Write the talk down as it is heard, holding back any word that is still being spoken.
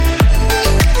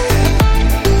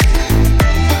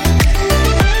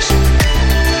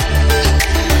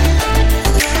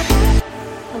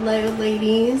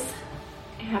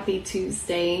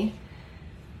Tuesday.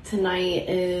 Today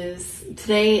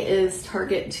is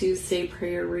Target Tuesday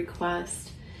prayer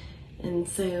request. And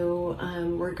so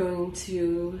we're going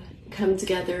to come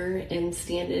together and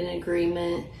stand in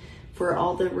agreement for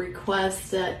all the requests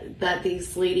that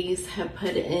these ladies have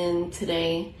put in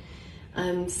today.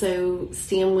 So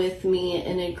stand with me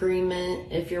in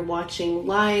agreement if you're watching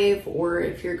live or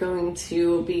if you're going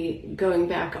to be going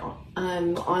back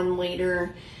on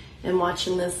later and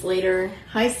watching this later.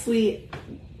 Hi, sweet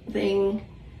thing.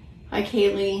 Hi,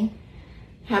 Kaylee.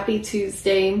 Happy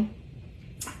Tuesday.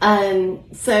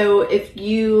 So if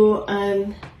you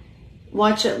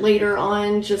watch it later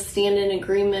on, just stand in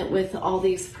agreement with all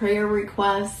these prayer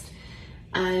requests.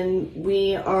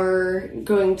 We are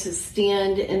going to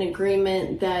stand in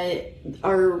agreement that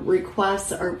our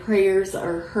requests, our prayers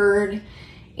are heard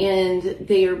and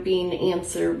they are being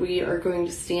answered. We are going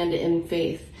to stand in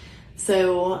faith.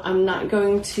 So I'm not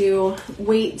going to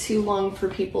wait too long for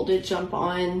people to jump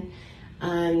on.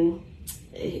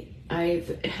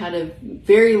 I've had a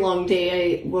very long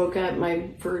day. I woke up,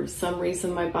 for some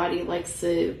reason my body likes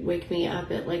to wake me up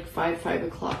at like 5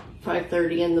 o'clock,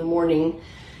 5:30 in the morning.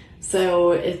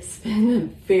 So it's been a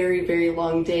very, very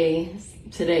long day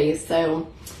today. So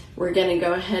we're going to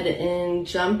go ahead and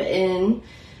jump in.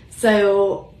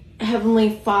 So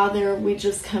Heavenly Father, we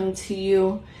just come to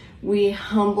you. We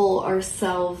humble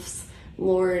ourselves,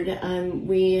 Lord.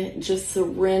 We just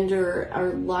surrender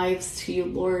our lives to you,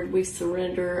 Lord. We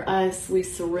surrender us. We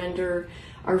surrender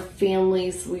our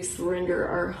families. We surrender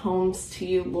our homes to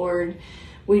you, Lord.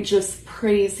 We just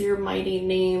praise your mighty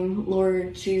name,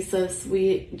 Lord Jesus.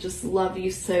 We just love you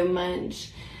so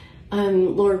much.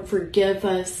 Lord, forgive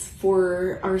us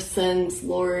for our sins,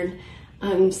 Lord.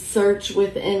 Search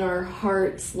within our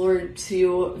hearts, Lord,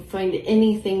 to find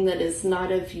anything that is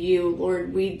not of you.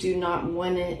 Lord, we do not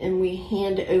want it, and we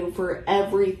hand over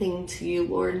everything to you,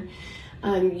 Lord.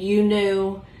 You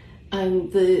know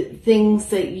the things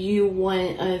that you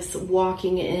want us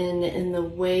walking in the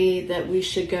way that we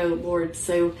should go, Lord.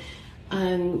 So,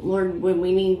 Lord, when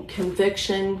we need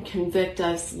conviction, convict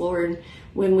us, Lord.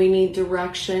 When we need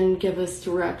direction, give us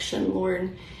direction,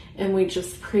 Lord. And we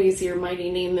just praise your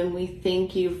mighty name, and we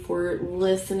thank you for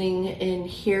listening and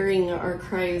hearing our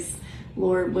cries,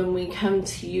 Lord. When we come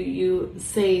to you, you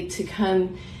say to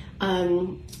come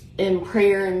in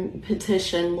prayer and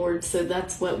petition, Lord. So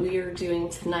that's what we are doing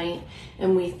tonight.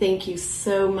 And we thank you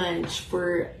so much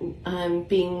for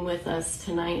being with us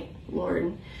tonight,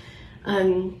 Lord.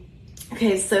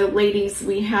 Okay, so ladies,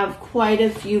 we have quite a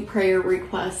few prayer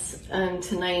requests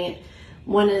tonight.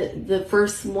 The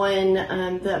first one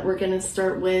that we're going to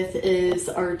start with is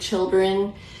our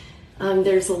children.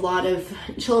 There's a lot of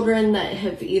children that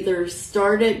have either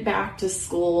started back to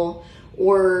school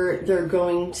or they're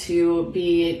going to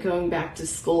be going back to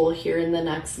school here in the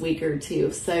next week or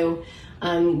two. So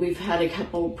we've had a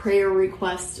couple prayer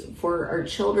requests for our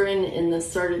children in the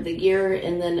start of the year,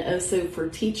 and then also for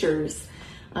teachers.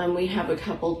 We have a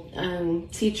couple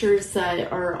teachers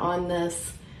that are on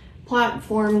this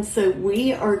platform, so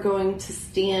we are going to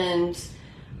stand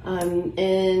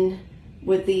in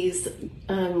with these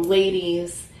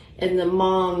ladies and the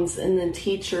moms and the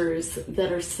teachers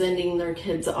that are sending their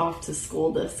kids off to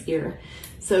school this year.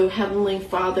 So Heavenly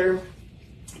Father,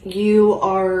 you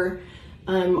are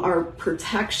our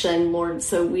protection, Lord.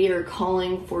 So we are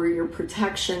calling for your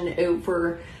protection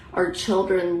over our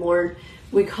children, Lord.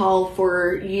 We call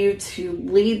for you to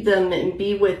lead them and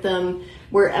be with them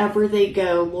wherever they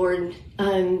go, Lord.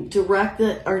 Direct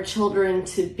our children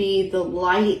to be the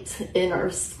light in our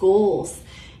schools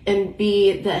and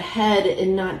be the head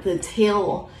and not the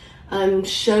tail.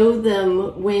 Show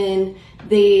them when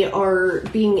they are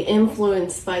being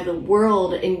influenced by the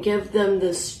world, and give them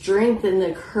the strength and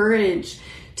the courage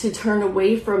to turn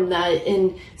away from that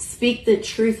and speak the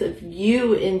truth of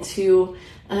you into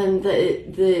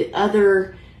the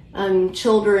other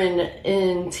children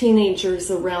and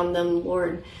teenagers around them,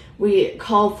 Lord. We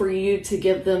call for you to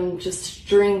give them just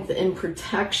strength and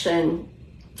protection.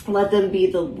 Let them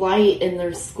be the light in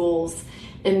their schools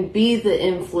and be the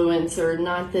influencer,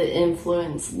 not the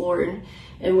influence, Lord.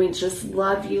 And we just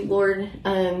love you, Lord,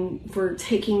 for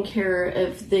taking care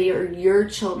of, they are your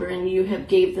children. You have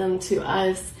gave them to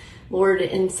us, Lord.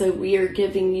 And so we are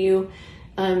giving you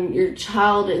your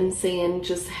child and saying,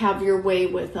 just have your way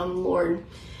with them, Lord.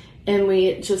 And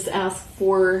we just ask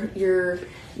for your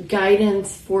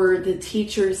guidance for the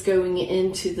teachers going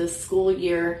into the school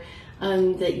year,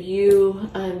 that you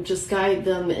just guide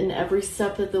them in every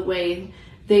step of the way.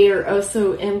 They are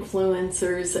also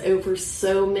influencers over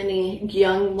so many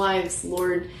young lives,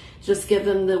 Lord. Just give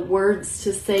them the words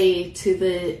to say to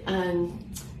the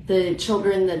the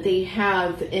children that they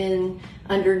have in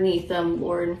underneath them,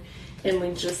 Lord. And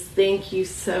we just thank you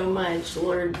so much,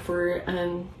 Lord, for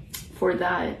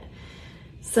that.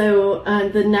 So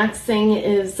the next thing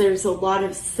is there's a lot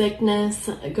of sickness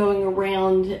going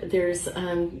around. There's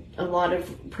a lot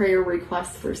of prayer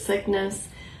requests for sickness,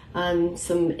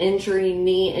 some injury,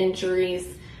 knee injuries.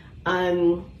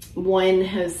 One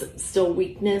has still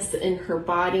weakness in her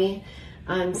body.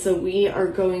 So we are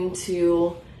going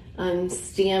to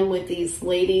stand with these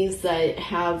ladies that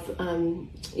have,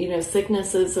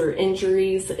 sicknesses or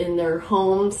injuries in their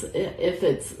homes, if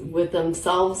it's with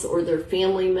themselves or their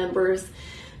family members.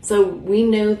 So we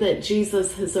know that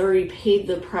Jesus has already paid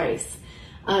the price.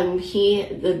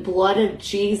 The blood of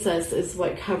Jesus is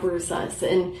what covers us.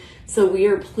 And so we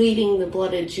are pleading the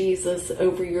blood of Jesus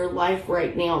over your life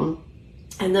right now.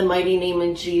 In the mighty name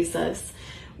of Jesus.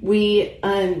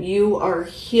 You are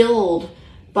healed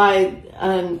by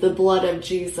the blood of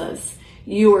Jesus.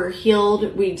 You are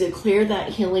healed. We declare that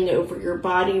healing over your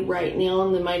body right now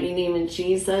in the mighty name of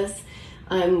Jesus.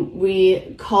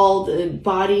 We call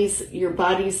your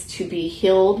bodies to be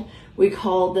healed. We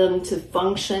call them to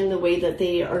function the way that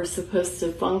they are supposed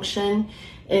to function.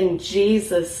 In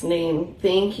Jesus' name,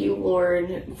 thank you,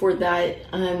 Lord, for that.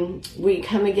 We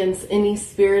come against any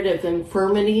spirit of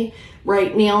infirmity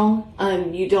right now.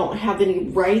 You don't have any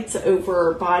rights over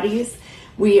our bodies.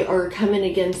 We are coming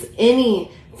against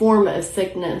any form of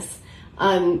sickness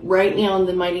right now in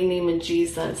the mighty name of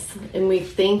Jesus. And we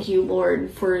thank you,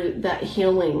 Lord, for that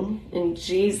healing in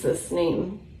Jesus'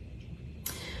 name.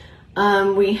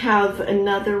 We have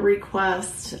another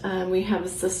request. We have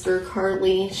Sister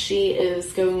Carly. She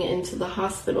is going into the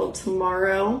hospital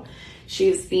tomorrow. She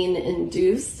is being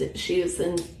induced. She is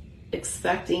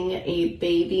expecting a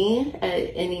baby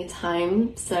at any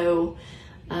time. So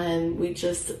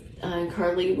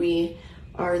Carly, we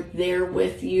are there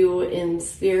with you in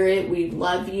spirit. We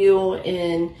love you,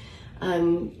 and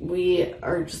we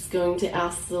are just going to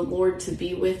ask the Lord to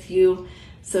be with you.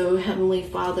 So Heavenly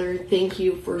Father, thank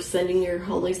you for sending your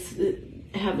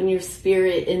having your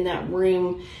spirit in that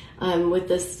room with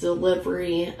this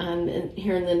delivery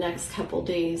here in the next couple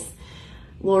days.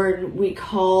 Lord, we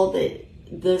call that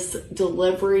this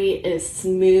delivery is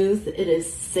smooth, it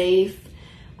is safe,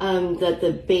 that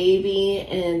the baby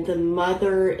and the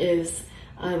mother is,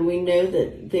 we know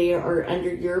that they are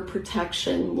under your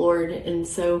protection, Lord. And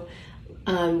so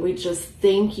we just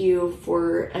thank you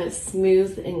for a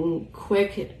smooth and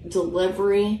quick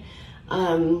delivery.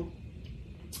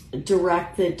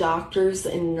 Direct the doctors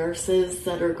and nurses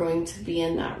that are going to be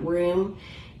in that room,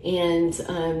 and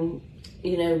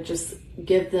just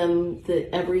give them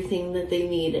everything that they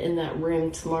need in that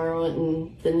room tomorrow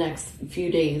and the next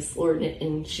few days, Lord,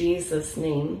 in Jesus'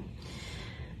 name.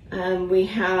 We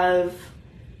have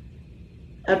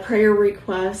a prayer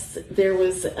request. There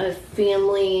was a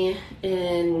family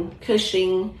in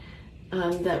Cushing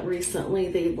that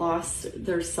recently they lost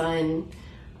their son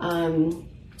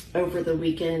over the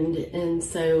weekend, and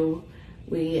so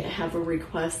we have a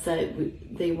request that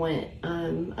they want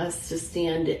us to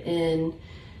stand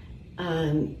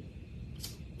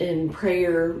in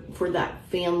prayer for that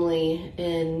family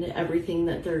and everything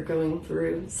that they're going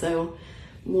through. So,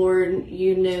 Lord,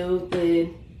 you know the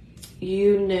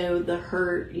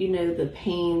hurt, you know the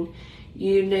pain,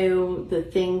 you know the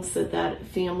things that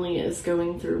family is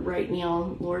going through right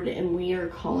now, Lord, and we are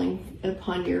calling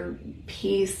upon your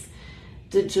peace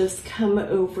to just come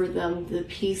over them, the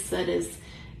peace that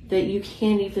you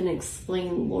can't even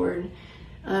explain, Lord.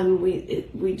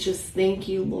 We just thank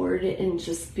you, Lord, and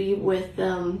just be with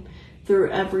them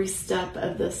through every step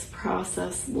of this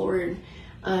process, Lord.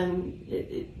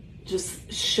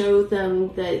 Just show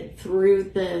them that through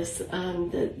this,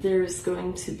 that there's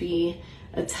going to be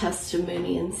a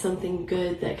testimony and something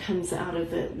good that comes out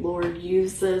of it, Lord.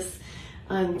 Use this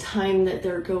time that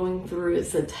they're going through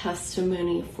as a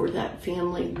testimony for that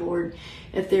family, Lord.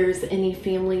 If there's any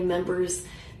family members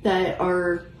that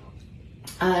are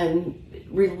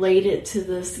related to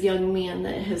this young man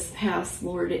that has passed,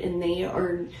 Lord, and they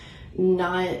are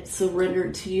not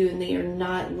surrendered to you and they are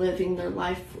not living their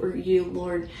life for you,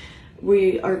 Lord,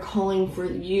 we are calling for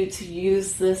you to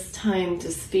use this time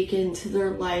to speak into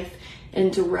their life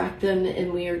and direct them,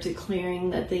 and we are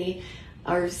declaring that they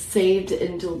are saved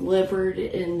and delivered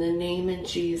in the name of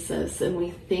Jesus. And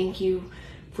we thank you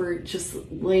for just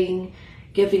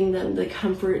giving them the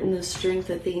comfort and the strength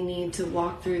that they need to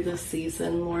walk through this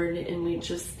season, Lord. And we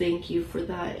just thank you for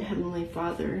that, Heavenly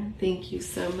Father. Thank you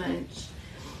so much.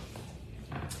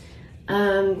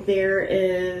 There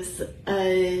is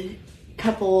a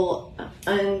couple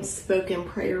unspoken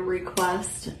prayer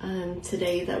request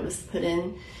today that was put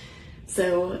in.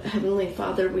 So Heavenly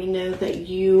Father, we know that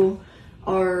you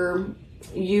are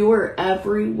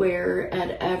everywhere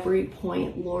at every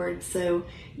point, Lord. So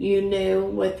you know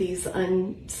what these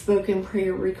unspoken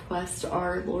prayer requests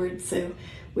are, Lord. So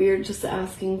we are just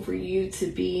asking for you to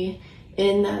be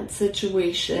in that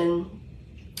situation,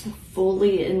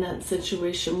 fully in that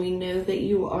situation. We know that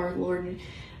you are, Lord.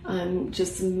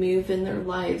 Just move in their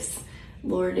lives,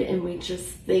 Lord. And we just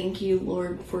thank you,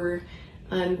 Lord, for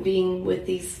being with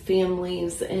these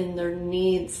families and their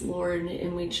needs, Lord,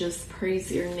 and we just praise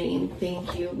your name.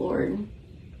 Thank you, Lord.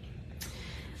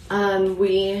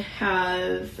 We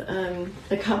have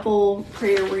a couple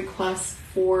prayer requests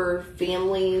for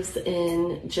families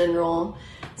in general,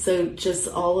 so just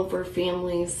all of our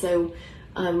families. So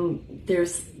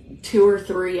there's 2 or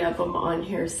 3 of them on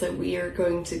here, so we are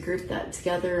going to group that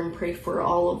together and pray for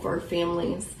all of our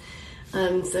families.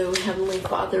 So Heavenly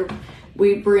Father,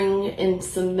 we bring and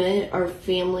submit our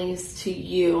families to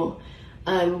you.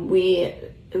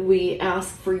 We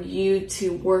ask for you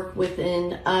to work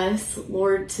within us,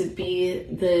 Lord, to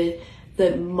be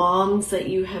the moms that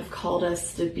you have called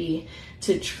us to be,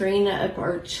 to train up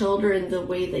our children the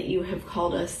way that you have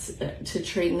called us to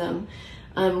train them.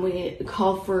 We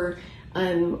call for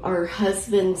our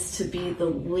husbands to be the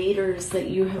leaders that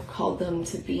you have called them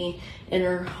to be in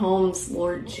our homes,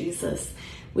 Lord Jesus.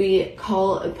 We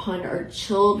call upon our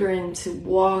children to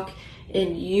walk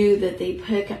in you, that they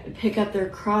pick up their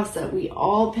cross, that we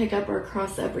all pick up our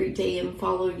cross every day and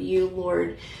follow you,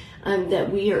 Lord.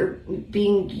 That we are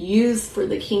being used for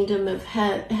the kingdom of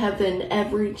heaven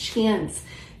every chance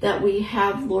that we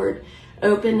have, Lord.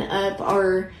 Open up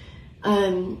our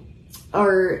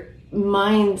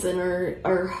minds and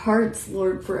our hearts,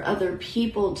 Lord, for other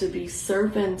people, to be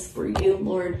servants for you,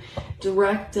 Lord.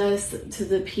 Direct us to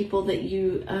the people that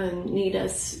you need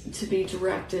us to be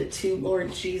directed to,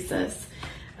 Lord Jesus.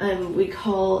 We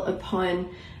call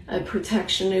upon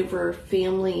protection over our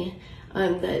family,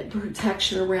 that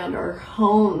protection around our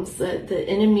homes, that the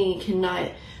enemy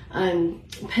cannot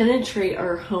penetrate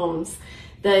our homes,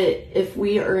 that if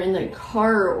we are in the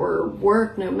car or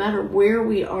work, no matter where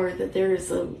we are, that there is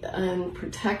a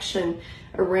protection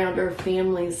around our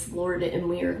families, Lord, and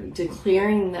we are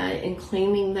declaring that and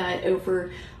claiming that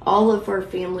over all of our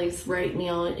families right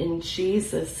now in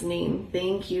Jesus' name.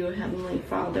 Thank you, Heavenly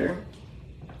Father.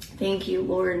 Thank you,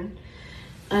 Lord.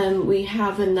 We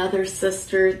have another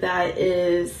sister that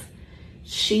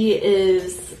she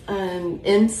is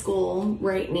in school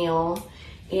right now,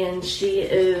 and she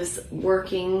is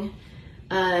working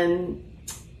and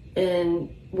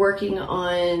working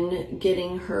on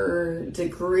getting her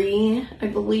degree, I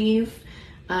believe.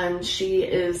 She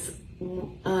is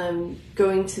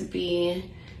going to be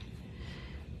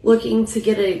looking to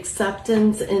get an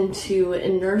acceptance into a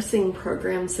nursing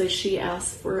program, so she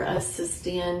asked for us to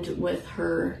stand with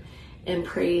her and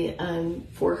pray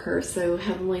for her. So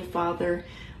Heavenly Father,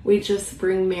 we just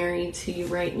bring Mary to you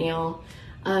right now.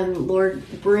 Lord,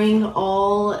 bring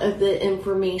all of the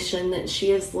information that she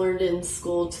has learned in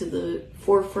school to the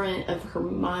forefront of her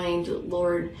mind,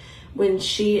 Lord, when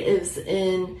she is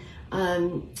in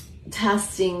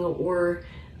testing or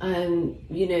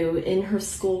in her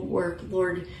schoolwork.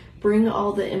 Lord, bring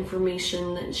all the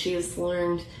information that she has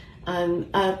learned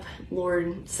up,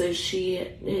 Lord, so she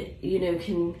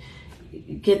can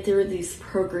get through these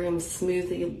programs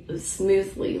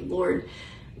smoothly, Lord.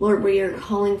 Lord, we are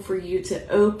calling for you to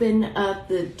open up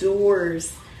the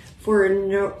doors for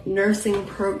a nursing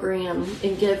program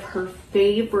and give her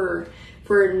favor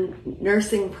for a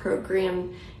nursing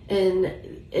program.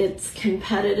 And it's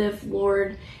competitive,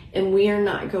 Lord, and we are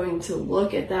not going to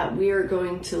look at that. We are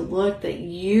going to look that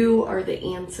you are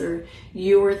the answer.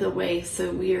 You are the way.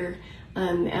 So we are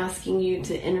asking you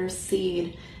to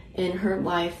intercede in her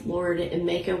life, Lord, and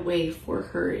make a way for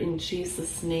her in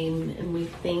Jesus' name. And we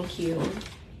thank you.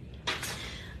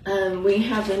 We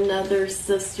have another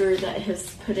sister that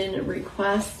has put in a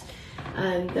request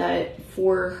that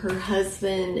for her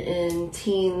husband and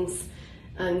teens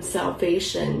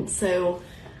salvation. So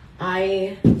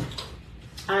I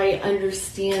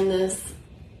understand this.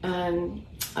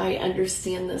 I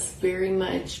understand this very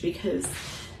much, because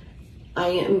I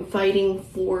am fighting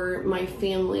for my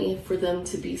family, for them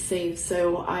to be saved.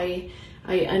 So I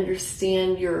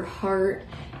understand your heart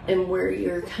and where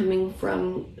you're coming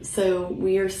from. So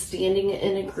we are standing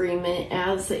in agreement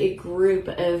as a group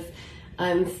of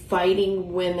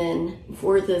fighting women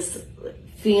for this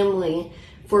family,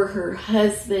 for her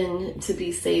husband to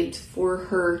be saved, for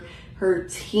her her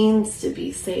teens to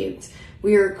be saved.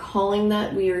 We are calling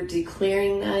that, we are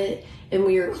declaring that, and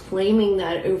we are claiming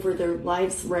that over their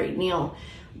lives right now.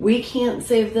 We can't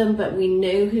save them, but we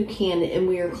know who can, and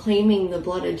we are claiming the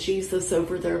blood of Jesus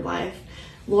over their life.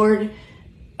 Lord,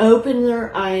 open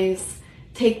their eyes,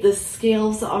 take the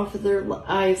scales off of their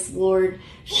eyes, Lord.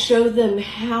 Show them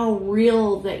how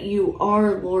real that you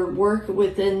are, Lord. Work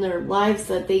within their lives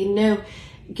that they know.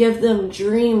 Give them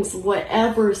dreams,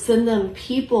 whatever. Send them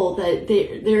people that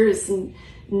there is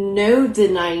no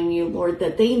denying you, Lord,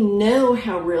 that they know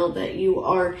how real that you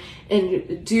are,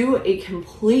 and do a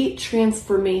complete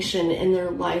transformation in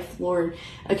their life, Lord,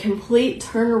 a complete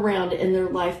turnaround in their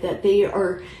life, that they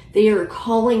are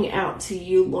calling out to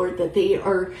you, Lord, that they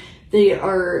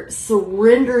are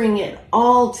surrendering it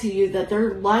all to you, that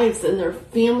their lives and their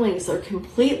families are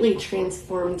completely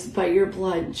transformed by your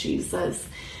blood, Jesus.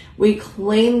 We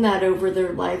claim that over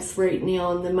their lives right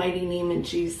now in the mighty name of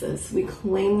Jesus. We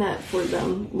claim that for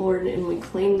them, Lord, and we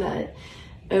claim that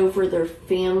over their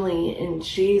family in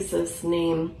Jesus'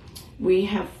 name. We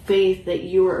have faith that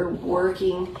you are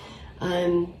working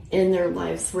in their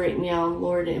lives right now,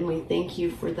 Lord, and we thank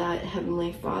you for that,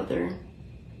 Heavenly Father.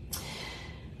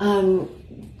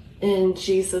 And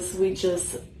Jesus, we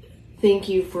just thank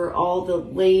you for all the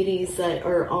ladies that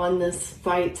are on this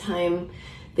fight time.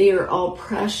 They are all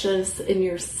precious in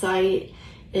your sight,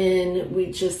 and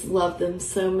we just love them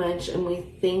so much, and we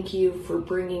thank you for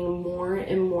bringing more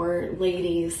and more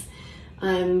ladies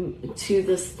to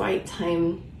this fight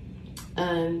time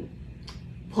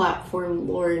platform,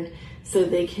 Lord, so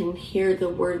they can hear the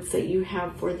words that you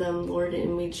have for them, Lord,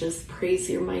 and we just praise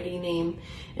your mighty name,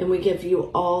 and we give you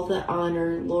all the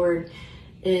honor, Lord,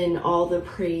 and all the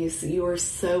praise. You are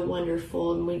so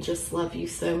wonderful, and we just love you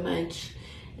so much.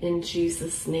 In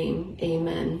Jesus' name,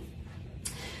 amen.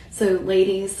 So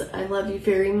ladies, I love you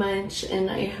very much, and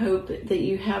I hope that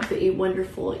you have a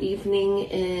wonderful evening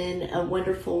and a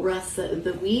wonderful rest of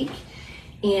the week.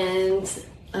 And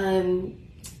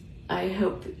I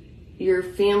hope your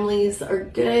families are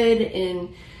good, and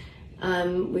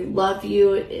we love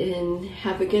you, and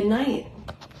have a good night.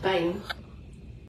 Bye.